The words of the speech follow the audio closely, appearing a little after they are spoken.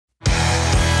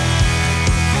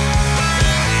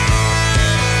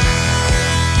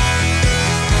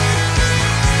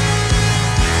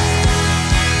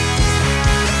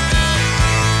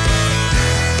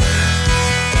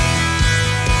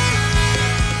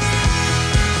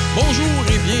Bonjour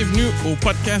et bienvenue au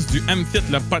podcast du AmFit,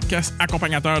 le podcast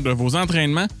accompagnateur de vos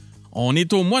entraînements. On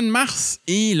est au mois de mars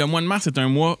et le mois de mars est un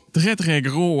mois très très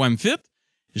gros au AmFit.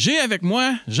 J'ai avec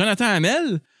moi Jonathan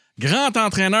Hamel, grand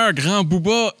entraîneur, grand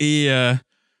booba et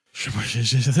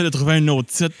j'essaie de trouver un autre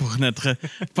titre pour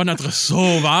pas notre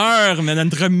sauveur, mais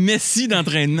notre messie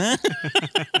d'entraînement.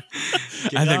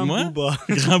 Avec moi, Booba.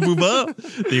 Grand Booba.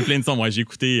 T'es plein de sons. Moi, j'ai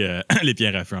écouté Les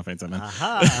Pierres à feu en fin de semaine.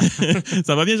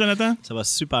 Ça va bien, Jonathan? Ça va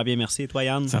super bien, merci. Et toi,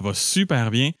 Yann? Ça va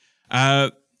super bien.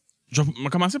 Je vais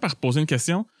commencer par poser une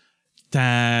question.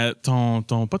 Pas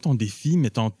ton défi,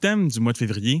 mais ton thème du mois de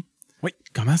février. Oui.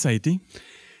 Comment ça a été?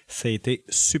 Ça a été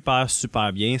super,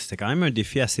 super bien. C'était quand même un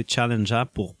défi assez challengeant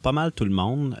pour pas mal tout le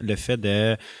monde. Le fait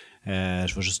de,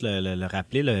 je vais juste le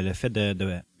rappeler, le fait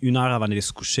de une heure avant d'aller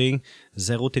se coucher,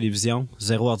 zéro télévision,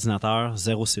 zéro ordinateur,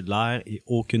 zéro cellulaire et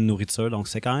aucune nourriture. Donc,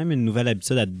 c'est quand même une nouvelle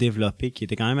habitude à développer qui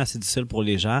était quand même assez difficile pour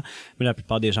les gens. Mais la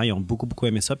plupart des gens, ils ont beaucoup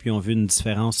aimé ça puis ils ont vu une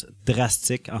différence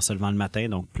drastique en se levant le matin.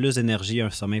 Donc, plus d'énergie,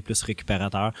 un sommeil plus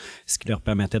récupérateur, ce qui leur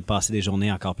permettait de passer des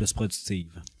journées encore plus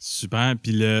productives. Super.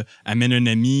 Puis amène un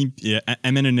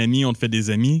ami, on te fait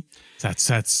des amis.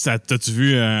 T'as-tu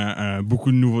vu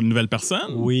beaucoup de nouvelles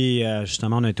personnes? Oui,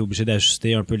 justement, on a été obligé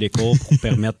d'ajuster un peu les cours pour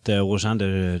permettre aux gens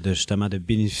de justement de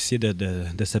bénéficier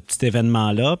de ce petit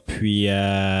événement-là. Puis,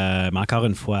 mais encore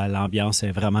une fois, l'ambiance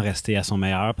est vraiment restée à son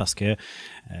meilleur parce que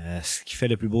ce qui fait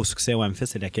le plus beau succès au AmFit,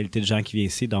 c'est la qualité de gens qui viennent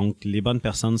ici. Donc, les bonnes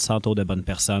personnes s'entourent de bonnes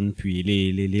personnes. Puis,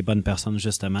 les bonnes personnes,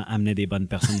 justement, amenaient des bonnes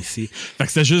personnes ici. Fait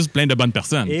que c'est juste plein de bonnes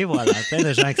personnes. Et voilà, plein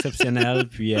de gens exceptionnels.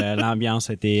 Puis, l'ambiance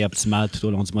a été optimale tout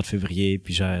au long du mois de février.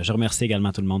 Puis, je remercie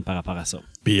également tout le monde par rapport à ça.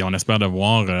 Puis, on espère de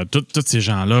voir tous ces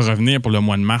gens-là revenir pour le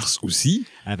mois de mars aussi.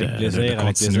 Avec plaisir, de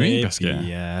continuer, parce puis,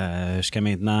 que jusqu'à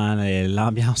maintenant,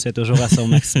 l'ambiance est toujours à son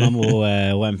maximum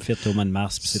au AmFit au mois de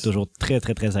mars. Puis c'est toujours très,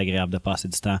 très, très agréable de passer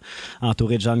du temps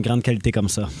entouré de gens de grande qualité comme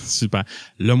ça. Super.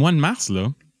 Le mois de mars, là,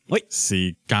 oui,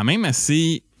 c'est quand même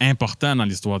assez important dans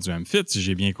l'histoire du AmFit, si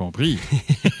j'ai bien compris.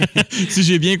 Si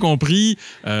j'ai bien compris,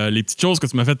 les petites choses que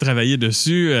tu m'as fait travailler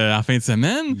dessus en fin de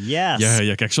semaine, yes. Il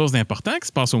y a quelque chose d'important qui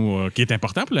se passe qui est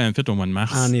important pour le AmFit au mois de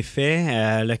mars. En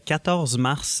effet, le 14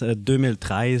 mars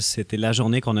 2013, c'était la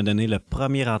journée qu'on a donné le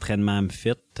premier entraînement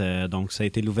AmFit. Donc, ça a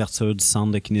été l'ouverture du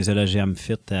centre de kinésiologie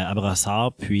AmFit à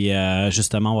Brossard. Puis,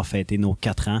 justement, on va fêter nos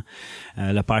 4 ans.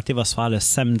 Le party va se faire le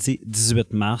samedi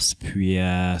 18 mars. Puis,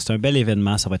 c'est un bel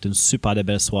événement. Ça va être une super de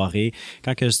belle soirée.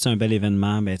 Quand je dis un bel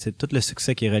événement, ben, tout le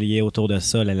succès qui est relié autour de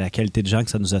ça, la qualité de gens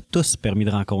que ça nous a tous permis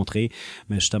de rencontrer.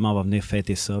 Mais justement, on va venir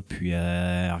fêter ça. Puis,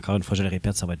 encore une fois, je le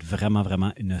répète, ça va être vraiment,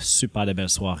 vraiment une super de belle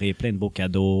soirée. Plein de beaux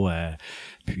cadeaux.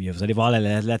 Puis, vous allez voir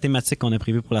la thématique qu'on a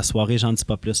prévue pour la soirée. J'en dis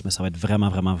pas plus, mais ça va être vraiment,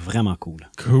 vraiment, vraiment cool.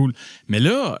 Cool. Mais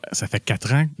là, ça fait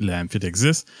 4 ans que le AmFit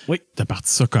existe. Oui. T'as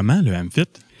parti ça comment, le AmFit?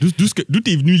 D'où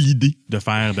t'es venu l'idée de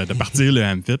partir le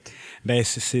AmFit? Ben,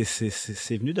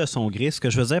 c'est venu de son gré. Ce que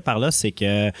je veux dire par là, c'est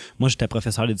que moi, j'étais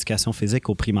professeur d'éducation physique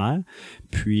au primaire.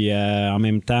 Puis, en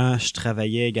même temps, je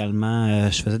travaillais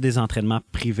également, je faisais des entraînements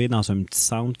privés dans un petit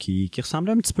centre qui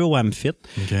ressemblait un petit peu au AmFit.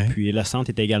 Okay. Puis, le centre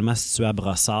était également situé à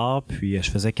Brossard. Puis, je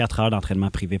faisais 4 heures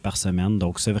d'entraînement privé par semaine.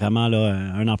 Donc, c'est vraiment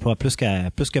là un emploi plus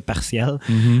que partiel.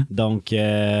 Mm-hmm. Donc,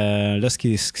 là, ce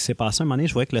qui s'est passé un moment donné,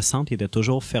 je voyais que le centre il était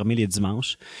toujours fermé les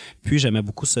dimanches. Puis, j'aimais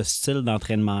beaucoup ce style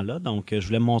d'entraînement-là. Donc, je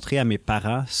voulais montrer à mes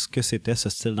parents ce que c'était ce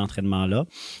style d'entraînement-là.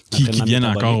 Qui viennent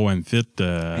encore au AmFit.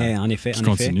 En effet, qui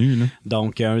continue, là.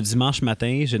 Donc, un dimanche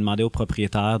matin, j'ai demandé au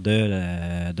propriétaire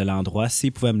de l'endroit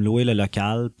s'il pouvait me louer le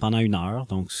local pendant 1 heure.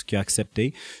 Donc, ce qu'il a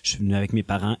accepté. Je suis venu avec mes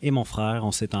parents et mon frère.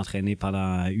 On s'est entraîné pendant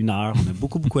 1 heure. On a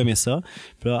beaucoup aimé ça.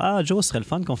 Puis là, Joe, ce serait le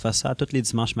fun qu'on fasse ça tous les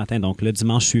dimanches matins. Donc, le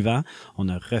dimanche suivant, on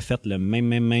a refait le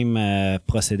même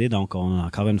procédé. Donc,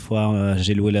 encore une fois,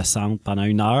 j'ai loué le centre pendant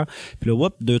 1 heure. Puis là,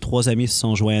 2-3 amis se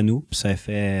sont joints à nous. Puis ça a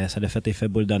fait effet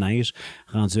boule de neige.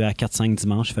 Rendu à 4-5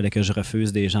 dimanches, il fallait que je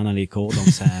refuse des gens dans les cours. Donc,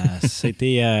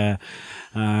 c'était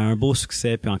un beau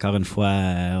succès. Puis encore une fois,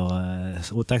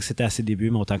 autant que c'était à ses débuts,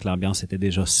 mais autant que l'ambiance était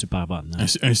déjà super bonne. Hein.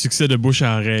 Un succès de bouche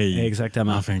à oreille.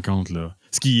 Exactement. En fin de compte, là.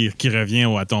 Ce qui revient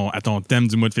à ton thème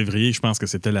du mois de février, je pense que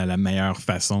c'était la meilleure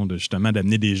façon de justement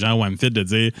d'amener des gens au AmFit, de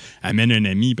dire amène un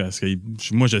ami, parce que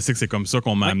moi je sais que c'est comme ça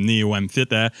qu'on m'a amené au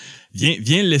AmFit à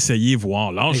viens l'essayer,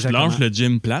 voir. Lâche le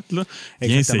gym plate, là.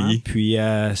 Viens Exactement. essayer. Puis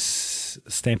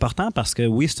c'est important parce que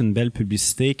oui, c'est une belle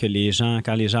publicité que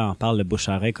quand les gens en parlent de bouche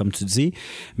à oreille, comme tu dis,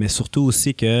 mais surtout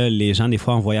aussi que les gens, des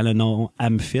fois, en voyant le nom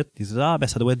AmFit, ils disent,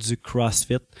 ça doit être du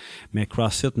CrossFit. Mais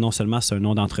CrossFit, non seulement c'est un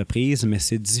nom d'entreprise, mais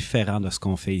c'est différent de ce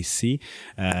qu'on fait ici.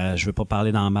 Je veux pas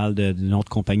parler dans le mal d'une autre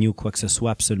compagnie ou quoi que ce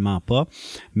soit, absolument pas,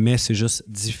 mais c'est juste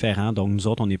différent. Donc, nous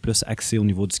autres, on est plus axés au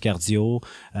niveau du cardio,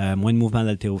 moins de mouvements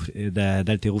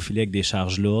d'haltérophilie avec des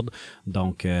charges lourdes.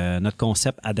 Donc, notre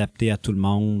concept adapté à tout le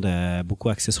monde, beaucoup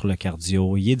axé sur le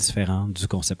cardio, il est différent du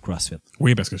concept CrossFit.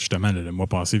 Oui, parce que justement, le mois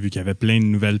passé, vu qu'il y avait plein de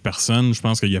nouvelles personnes, je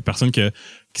pense qu'il y a personne qui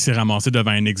s'est ramassé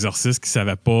devant un exercice qui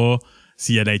savait pas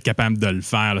s'il allait être capable de le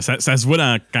faire. Là. Ça se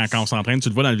voit quand on s'entraîne, tu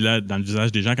le vois dans le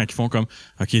visage des gens quand ils font comme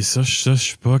 « OK, ça, je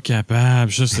suis pas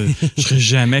capable, je serai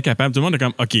jamais capable. » Tout le monde est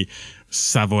comme « OK,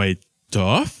 ça va être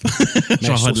tough. Je vais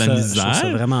avoir de la misère. » Je trouve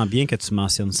ça vraiment bien que tu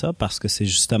mentionnes ça parce que c'est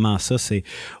justement ça. C'est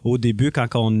au début,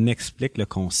 quand on explique le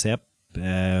concept,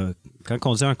 quand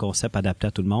on dit un concept adapté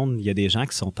à tout le monde, il y a des gens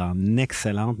qui sont en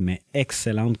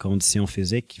excellentes conditions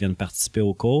physiques qui viennent participer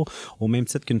au cours, au même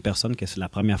titre qu'une personne que c'est la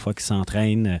première fois qu'il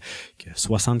s'entraîne, qui a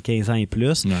 75 ans et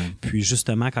plus. Ouais. Puis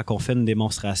justement, quand on fait une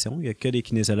démonstration, il y a que des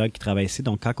kinésiologues qui travaillent ici.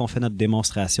 Donc, quand on fait notre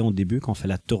démonstration au début, qu'on fait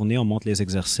la tournée, on montre les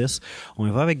exercices, on y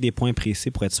va avec des points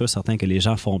précis pour être sûr, certain que les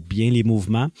gens font bien les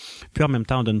mouvements. Puis en même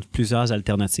temps, on donne plusieurs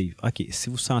alternatives. OK, si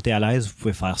vous vous sentez à l'aise, vous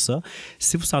pouvez faire ça.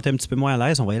 Si vous vous sentez un petit peu moins à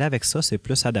l'aise, on va y aller avec ça. C'est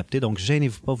plus adapté. Donc,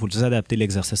 gênez-vous pas, vous adaptez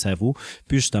l'exercice à vous.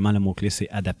 Puis justement, le mot-clé, c'est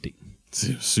adapter.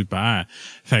 C'est super.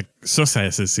 Fait que ça,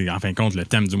 c'est en fin de compte le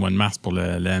thème du mois de mars pour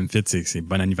le AmFit, c'est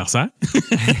bon anniversaire.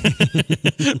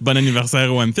 Bon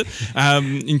anniversaire au AmFit.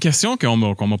 Une question qu'on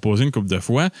m'a posée une couple de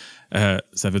fois,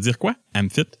 ça veut dire quoi,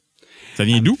 AmFit? Ça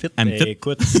vient d'où? AmFit.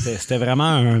 Écoute, c'était vraiment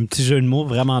un petit jeu de mots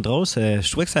vraiment drôle. Je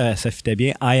trouvais que ça fitait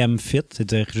bien. I am fit,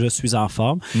 c'est-à-dire je suis en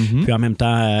forme. Mm-hmm. Puis en même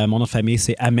temps, mon nom de famille,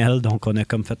 c'est Amel, donc on a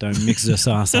comme fait un mix de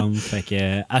ça ensemble. Fait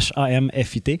que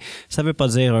H-A-M-F-I-T, ça veut pas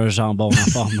dire un jambon en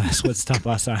forme, soit dit en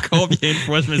passant. Combien de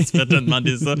fois je me suis fait te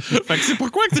demander ça? Fait que c'est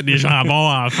pourquoi que c'est des jambons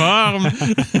en forme?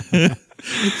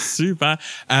 Super.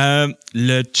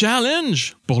 Le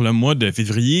challenge pour le mois de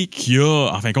février qui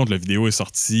a, en fin de compte, la vidéo est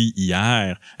sortie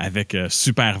hier avec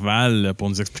Superval pour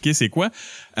nous expliquer c'est quoi.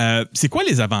 C'est quoi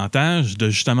les avantages de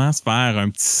justement se faire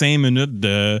un petit 5 minutes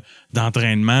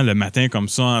d'entraînement le matin comme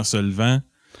ça en se levant?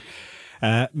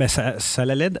 Ça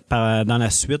allait dans la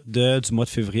suite du mois de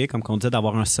février, comme on dit,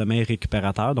 d'avoir un sommeil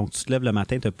récupérateur. Donc, tu te lèves le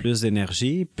matin, tu as plus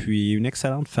d'énergie. Puis, une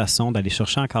excellente façon d'aller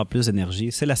chercher encore plus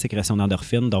d'énergie, c'est la sécrétion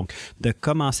d'endorphine. Donc, de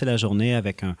commencer la journée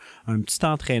avec un petit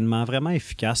entraînement vraiment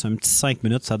efficace, un petit 5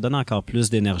 minutes, ça te donne encore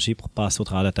plus d'énergie pour passer au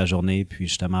travers de ta journée, puis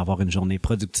justement avoir une journée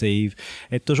productive,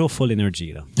 être toujours full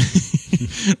energy, là.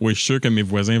 Oui, je suis sûr que mes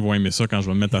voisins vont aimer ça quand je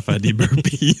vais me mettre à faire des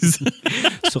burpees.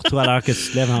 Surtout à l'heure que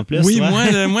tu te lèves en plus. Oui, toi.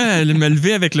 moi, me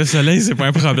lever avec le soleil, c'est pas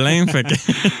un problème. Fait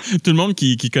que tout le monde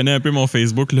qui connaît un peu mon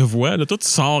Facebook le voit. Là, toi, tu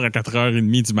sors à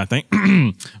 4h30 du matin.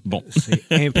 Bon. C'est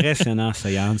impressionnant, ça,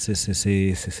 Yann.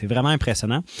 C'est vraiment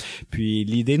impressionnant. Puis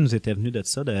l'idée nous était venue de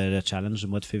ça, le challenge du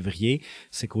mois de février.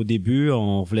 C'est qu'au début,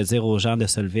 on voulait dire aux gens de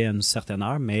se lever à une certaine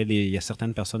heure, mais il y a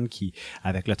certaines personnes qui,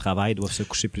 avec le travail, doivent se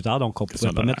coucher plus tard. Donc, on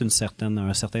pouvait pas mettre un certain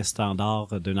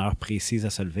standard d'une heure précise à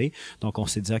se lever. Donc, on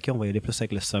s'est dit, OK, on va y aller plus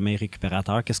avec le sommeil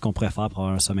récupérateur. Qu'est-ce qu'on pourrait faire pour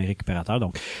avoir un sommeil récupérateur?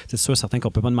 Donc, c'est sûr, certain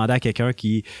qu'on peut pas demander à quelqu'un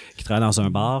qui travaille dans un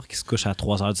bar, qui se couche à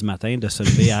 3 heures du matin, de se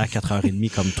lever à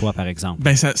 4h30 comme toi, par exemple.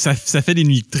 Ben, ça fait des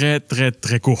nuits très, très,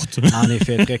 très courtes. En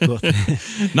effet, très courtes.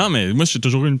 Non, mais moi, j'ai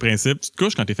toujours eu le principe, tu te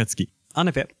couches quand t'es fatigué. En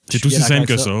effet. C'est aussi simple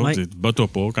que ça. Oui. Bats-toi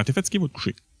pas. Quand t'es fatigué, va te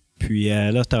coucher. Puis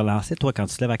là, tu as relancé, toi, quand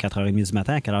tu te lèves à 4h30 du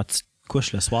matin, à quelle heure tu te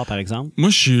couches le soir, par exemple? Moi,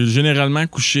 je suis généralement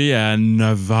couché à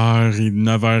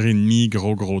 9h30,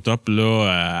 gros top,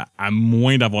 là, à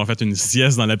moins d'avoir fait une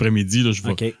sieste dans l'après-midi. Là, je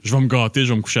vais me gâter,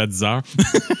 je vais me coucher à 10h.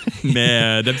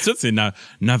 Mais d'habitude, c'est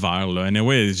 9h. Là.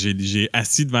 Anyway, j'ai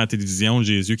assis devant la télévision,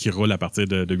 j'ai les yeux qui roulent à partir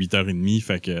de 8h30,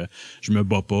 fait que je me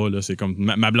bats pas. Là. C'est comme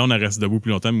ma blonde, elle reste debout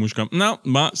plus longtemps, mais moi, je suis comme, non,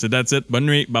 bon, c'est that's it, bonne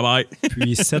nuit, bye-bye.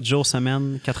 Puis 7 jours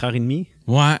semaine, 4h30?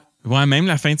 Ouais, même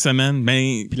la fin de semaine.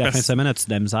 Ben, puis la fin de semaine, as-tu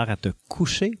de la misère à te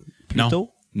coucher plus tôt?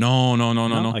 Non.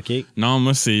 OK. Non,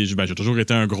 moi, j'ai toujours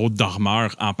été un gros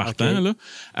dormeur en partant, OK.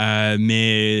 là.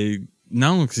 Mais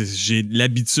non, j'ai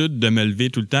l'habitude de me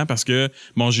lever tout le temps parce que,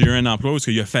 bon, j'ai eu un emploi où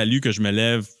il a fallu que je me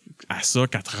lève à ça,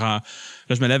 4 heures.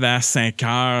 Là, je me lève à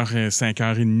 5h,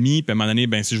 5h30. Puis à un moment donné,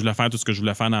 ben, si je voulais faire tout ce que je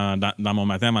voulais faire dans mon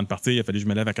matin avant de partir, il a fallu que je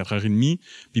me lève à 4h30.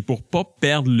 Puis pour pas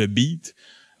perdre le beat,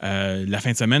 la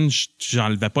fin de semaine,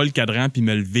 j'enlevais pas le cadran puis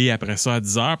me lever après ça à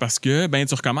 10h parce que ben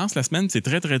tu recommences la semaine, c'est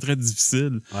très très très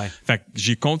difficile. Ouais. Fait que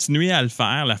j'ai continué à le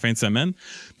faire la fin de semaine.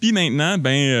 Puis maintenant,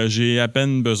 j'ai à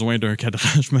peine besoin d'un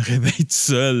cadrage. Je me réveille tout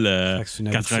seul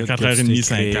 4h30,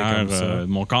 5h.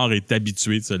 Mon corps est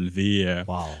habitué de se lever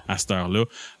à cette heure-là.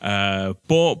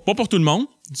 Pas pour tout le monde.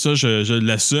 Ça, je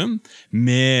l'assume,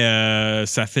 mais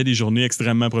ça fait des journées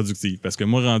extrêmement productives. Parce que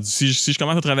moi, si je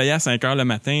commence à travailler à 5h le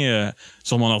matin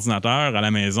sur mon ordinateur à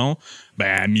la maison,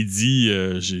 à midi,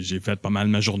 j'ai fait pas mal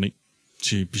ma journée.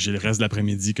 Puis j'ai le reste de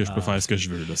l'après-midi que je peux faire ce que je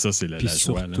veux. Là. Ça, c'est la joie.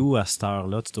 Surtout, à cette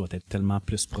heure-là, tu dois être tellement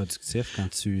plus productif quand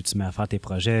tu mets à faire tes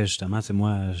projets. Justement, c'est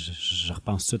moi, je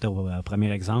repense tout au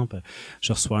premier exemple.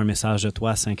 Je reçois un message de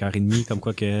toi à 5h30, comme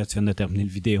quoi que tu viens de terminer le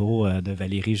vidéo de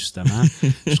Valérie, justement.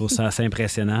 Je trouve ça assez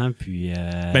impressionnant. Puis,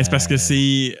 c'est parce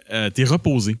que t'es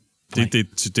reposé.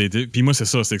 Puis moi, c'est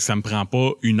ça que ça me prend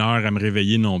pas 1 heure à me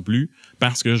réveiller non plus,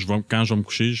 parce que quand je vais me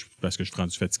coucher, parce que je suis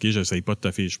rendu fatigué, j'essaye pas de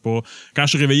toffer. Quand je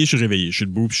suis réveillé, je suis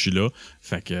debout puis je suis là.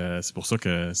 Fait que c'est pour ça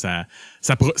que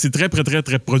c'est très, très, très,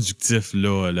 très productif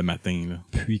là, le matin. Là.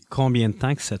 Puis combien de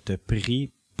temps que ça t'a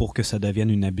pris pour que ça devienne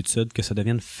une habitude, que ça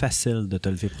devienne facile de te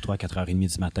lever pour toi à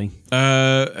 4h30 du matin?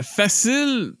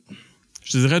 Facile,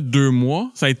 je dirais 2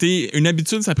 mois. Ça a été une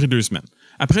habitude, ça a pris 2 semaines.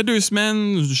 Après 2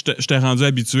 semaines, j'étais rendu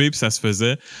habitué puis ça se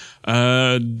faisait.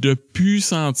 De plus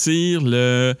sentir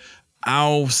le «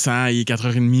 ça, il est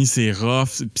 4h30, c'est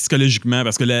rough » psychologiquement,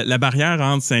 parce que la barrière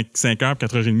entre 5h et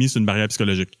 4h30, c'est une barrière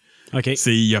psychologique. Okay.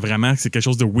 Il y a vraiment, c'est quelque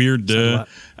chose de weird là,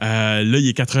 il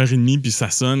est 4h30 puis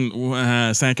ça sonne.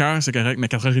 5h, c'est correct, mais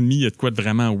 4h30, il y a de quoi de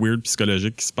vraiment weird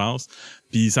psychologique qui se passe.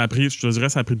 Puis ça a pris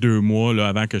 2 mois là,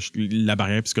 avant que la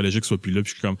barrière psychologique soit plus là. Puis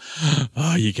je suis comme,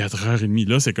 il est 4h30.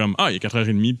 Là, c'est comme, il est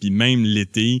 4h30. Puis même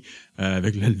l'été,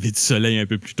 avec le lever du soleil un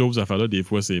peu plus tôt, ces affaires-là, des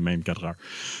fois, c'est même 4h.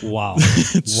 Wow.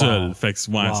 Tout seul. Fait que,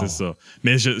 c'est ça.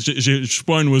 Mais je suis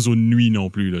pas un oiseau de nuit non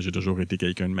plus, là. J'ai toujours été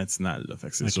quelqu'un de matinal, là.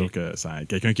 Fait que c'est sûr que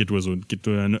quelqu'un qui est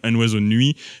un oiseau de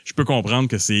nuit, je peux comprendre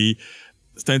que c'est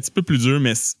un petit peu plus dur,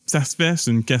 mais ça se fait.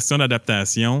 C'est une question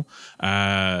d'adaptation.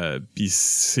 Puis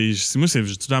moi, c'est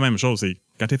tout la même chose. C'est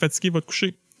quand t'es fatigué, va te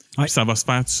coucher. Puis ça va se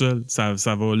faire tout seul. Ça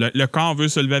va. Le corps veut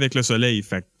se lever avec le soleil.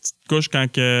 Fait que tu te couches quand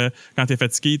t'es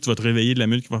fatigué, tu vas te réveiller de la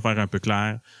minute qui va faire un peu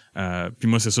clair. Puis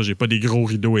moi, c'est ça. J'ai pas des gros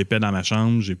rideaux épais dans ma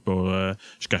chambre. Je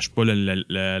cache pas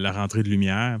la rentrée de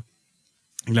lumière.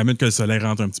 La minute que le soleil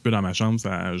rentre un petit peu dans ma chambre,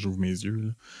 j'ouvre mes yeux. Là.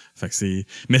 Fait que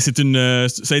mais ça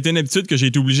a été une habitude que j'ai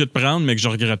été obligé de prendre, mais que je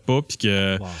regrette pas, puis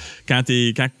que quand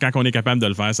on est capable de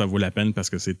le faire, ça vaut la peine parce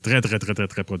que c'est très, très, très, très,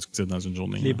 très productif dans une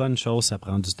journée. Les bonnes choses, ça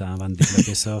prend du temps avant de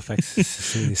développer ça. Fait que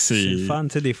c'est le fun.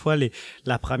 Tu sais, des fois,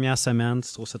 la première semaine,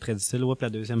 tu trouves ça très difficile.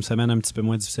 La deuxième semaine, un petit peu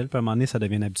moins difficile. Puis à un moment donné, ça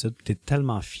devient une habitude. Puis t'es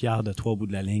tellement fier de toi au bout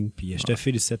de la ligne. Puis je te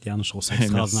félicite, Yann. Je trouve ça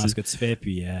extraordinaire ce que tu fais.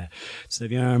 Puis tu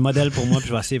deviens un modèle pour moi. Puis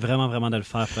je vais essayer vraiment, vraiment de le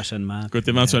faire prochainement. Écoute,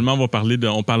 éventuellement,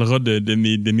 on parlera de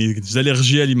mes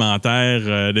allergies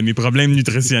alimentaires, de mes problèmes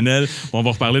nutritionnels. On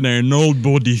va reparler d'un autre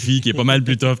beau défi qui est pas mal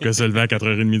plus tough que se lever à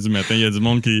 4h30 du matin. Il y a du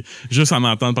monde qui, juste en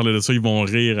m'entendant parler de ça, ils vont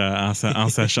rire en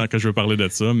sachant que je veux parler de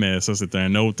ça, mais ça, c'est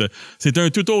un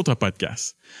tout autre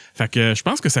podcast. Fait que je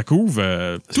pense que ça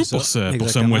couvre tout pour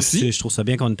ce mois-ci. Je trouve ça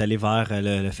bien qu'on est allé vers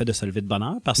le fait de se lever de bonne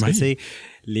heure parce que, tu sais,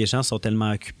 les gens sont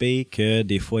tellement occupés que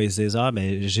des fois, ils se disent,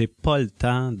 j'ai pas le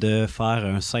temps de faire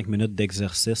 5 minutes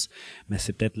d'exercice. Mais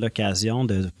c'est peut-être l'occasion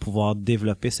de pouvoir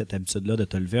développer cette habitude-là, de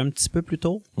te lever un petit peu plus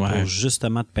tôt pour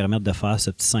justement te permettre de faire ce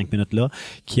petit 5 minutes-là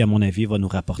qui, à mon avis, va nous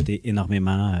rapporter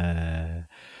énormément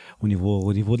au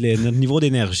niveau de notre niveau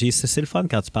d'énergie. C'est le fun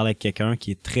quand tu parles avec quelqu'un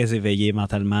qui est très éveillé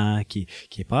mentalement, qui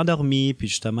est pas endormi, puis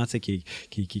justement, tu sais, qui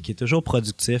est toujours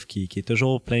productif, qui est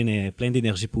toujours plein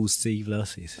d'énergie positive, là.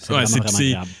 C'est vraiment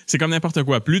agréable. C'est comme n'importe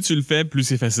quoi. Plus tu le fais, plus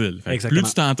c'est facile.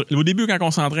 Plus au début, quand on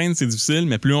s'entraîne, c'est difficile,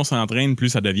 mais plus on s'entraîne, plus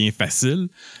ça devient facile.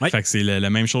 Fait que c'est la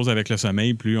même chose avec le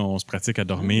sommeil. Plus on se pratique à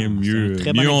dormir, mieux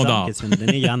on dort. Que tu viens de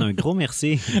donner, Yann, un gros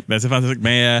merci. C'est fantastique.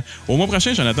 Au mois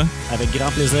prochain, Jonathan. Avec grand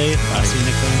plaisir. Merci une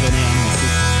excellente journée.